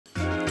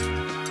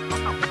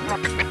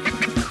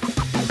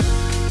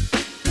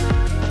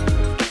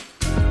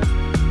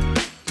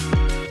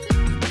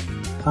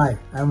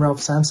I'm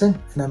Ralph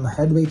Sampson, and I'm a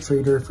Headway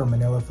trader from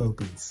Manila,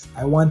 Philippines.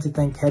 I want to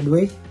thank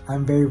Headway.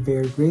 I'm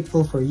very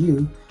grateful for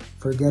you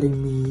for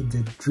getting me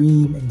the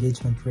dream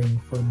engagement ring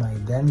for my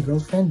then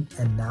girlfriend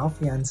and now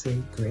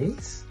fiance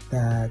Grace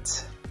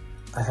that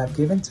I have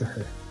given to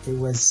her. It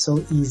was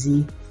so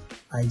easy.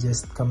 I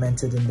just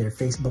commented in their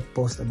Facebook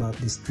post about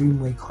this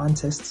Dreamway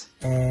contest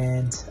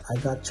and I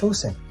got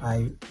chosen.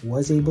 I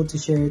was able to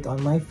share it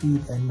on my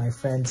feed and my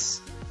friends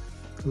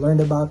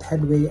learned about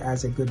Headway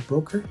as a good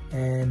broker,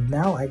 and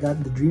now I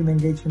got the dream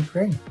engagement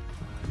ring.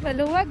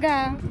 Maluwag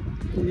ah.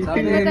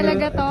 Sabi mo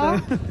talaga to?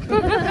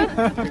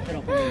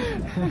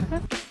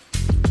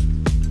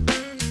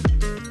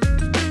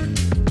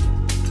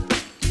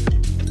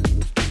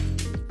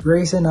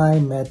 Grace and I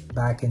met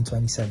back in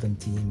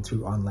 2017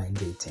 through online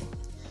dating.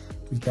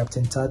 We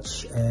kept in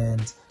touch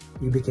and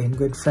we became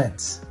good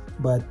friends.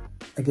 But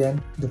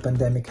again, the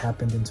pandemic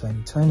happened in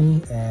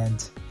 2020,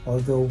 and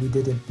although we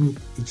didn't meet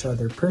each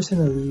other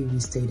personally, we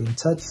stayed in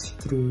touch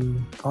through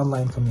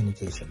online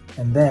communication.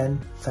 And then,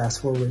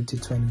 fast forward to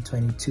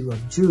 2022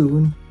 of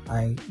June,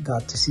 I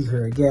got to see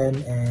her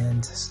again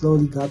and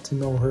slowly got to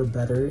know her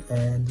better,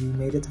 and we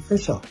made it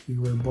official. We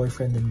were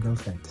boyfriend and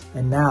girlfriend.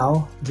 And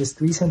now,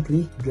 just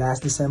recently,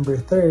 last December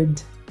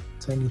 3rd,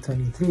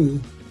 2023,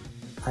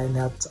 I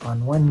knelt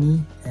on one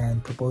knee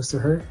and proposed to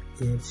her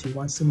if she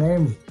wants to marry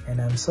me.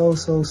 And I'm so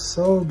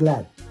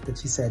glad that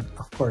she said,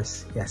 of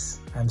course, yes.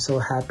 I'm so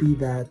happy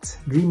that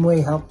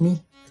Dreamway helped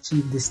me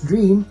achieve this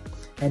dream,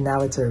 and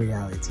now it's a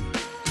reality.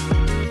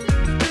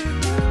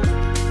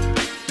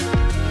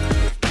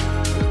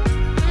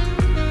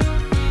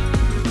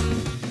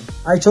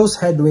 I chose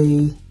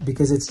Headway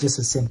because it's just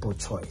a simple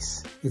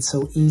choice. It's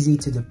so easy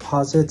to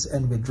deposit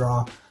and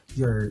withdraw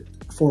your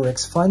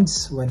Forex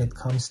funds when it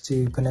comes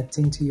to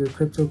connecting to your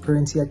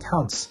cryptocurrency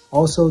accounts.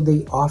 Also,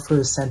 they offer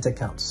a cent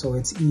account, so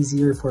it's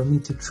easier for me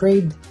to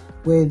trade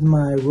with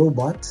my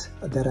robot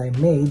that I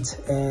made,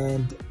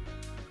 and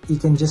you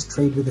can just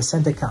trade with the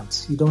cent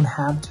accounts. You don't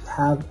have to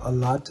have a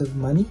lot of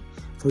money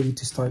for you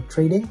to start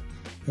trading,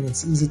 and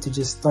it's easy to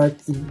just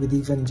start with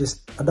even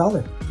just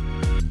 $1.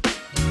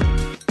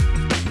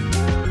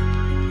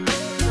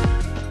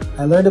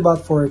 I learned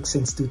about Forex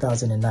since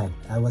 2009.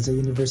 I was a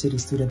university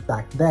student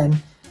back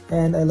then,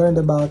 and I learned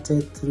about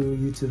it through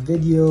YouTube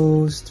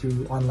videos,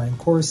 through online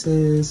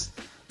courses,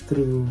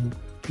 through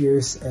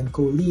peers and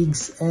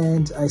colleagues,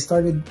 and I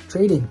started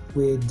trading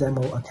with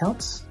demo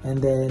accounts. And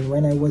then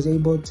when I was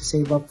able to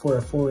save up for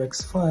a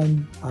Forex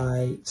fund,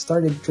 I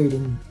started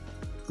trading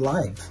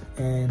live,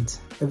 and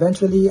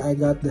eventually I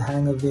got the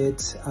hang of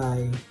it.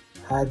 I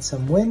had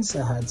some wins,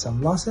 I had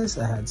some losses,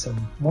 I had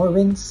some more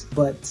wins,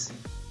 but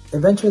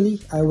eventually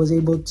I was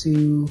able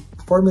to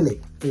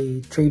formulate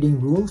a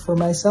trading rule for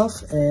myself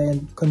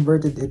and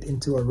converted it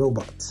into a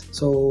robot.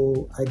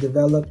 So I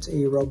developed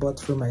a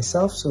robot for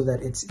myself so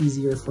that it's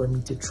easier for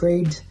me to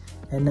trade,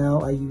 and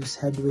now I use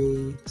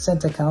Headway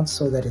cent accounts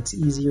so that it's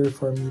easier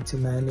for me to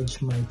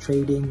manage my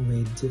trading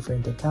with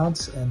different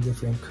accounts and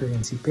different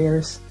currency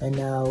pairs, and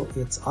now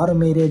it's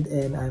automated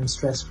and I'm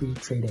stress-free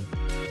trading.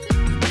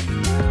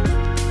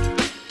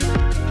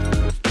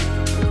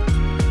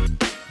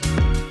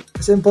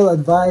 Simple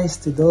advice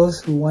to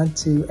those who want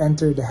to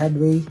enter the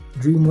Headway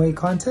Dreamway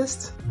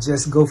contest: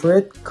 just go for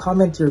it.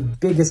 Comment your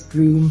biggest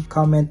dream,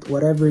 comment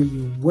whatever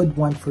you would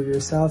want for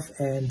yourself,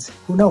 and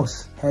who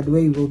knows,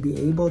 Headway will be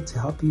able to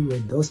help you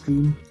with those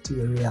dreams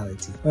to a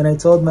reality. When I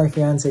told my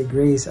fiance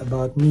Grace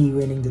about me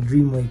winning the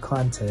Dreamway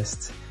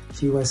contest,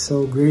 she was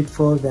so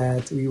grateful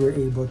that we were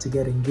able to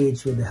get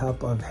engaged with the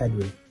help of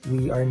Headway.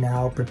 We are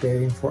now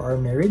preparing for our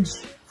marriage,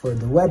 for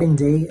the wedding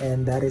day,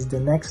 and that is the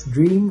next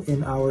dream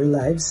in our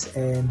lives,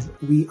 and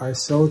we are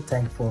so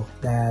thankful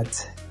that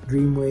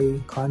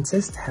Dreamway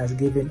contest has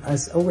given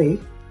us a way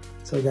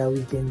so that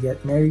we can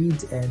get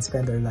married and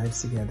spend our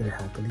lives together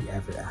happily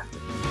ever after.